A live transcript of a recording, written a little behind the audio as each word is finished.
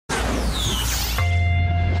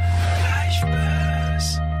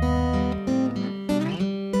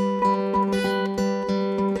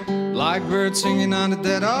Blackbird singing on the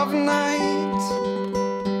dead of night.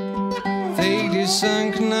 Fade his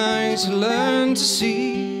sunken eyes, learn to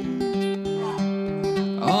see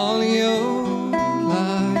all your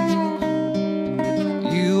life.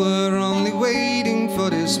 You were only waiting for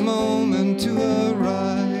this moment to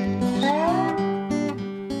arrive.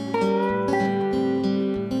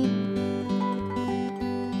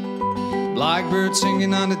 Blackbird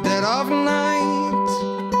singing on the dead of night.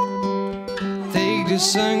 Take the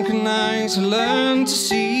sunken eyes, learn to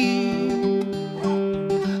see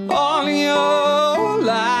all your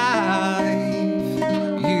life.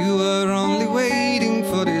 You were only waiting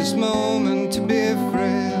for this moment to be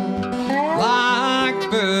free.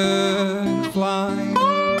 Blackbird fly,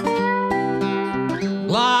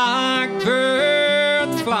 blackbird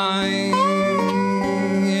fly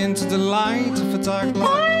into the light of a dark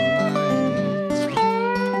night.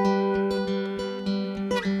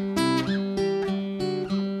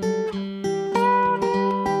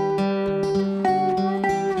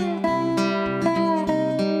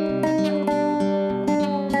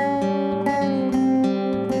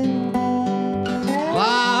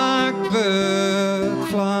 Blackbird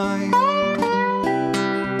fly,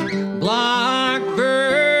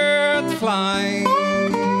 blackbird fly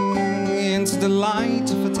into the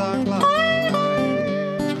light of a dark night.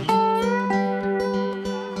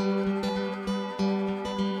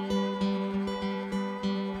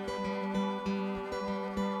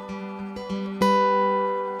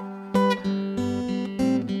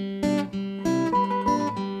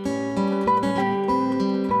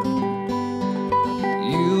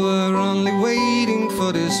 You were only waiting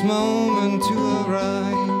for this moment to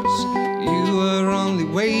arise. You were only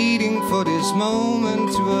waiting for this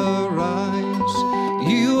moment to arise.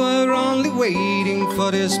 You were only waiting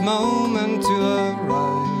for this moment to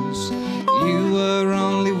arise. You were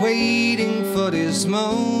only waiting for this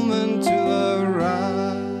moment.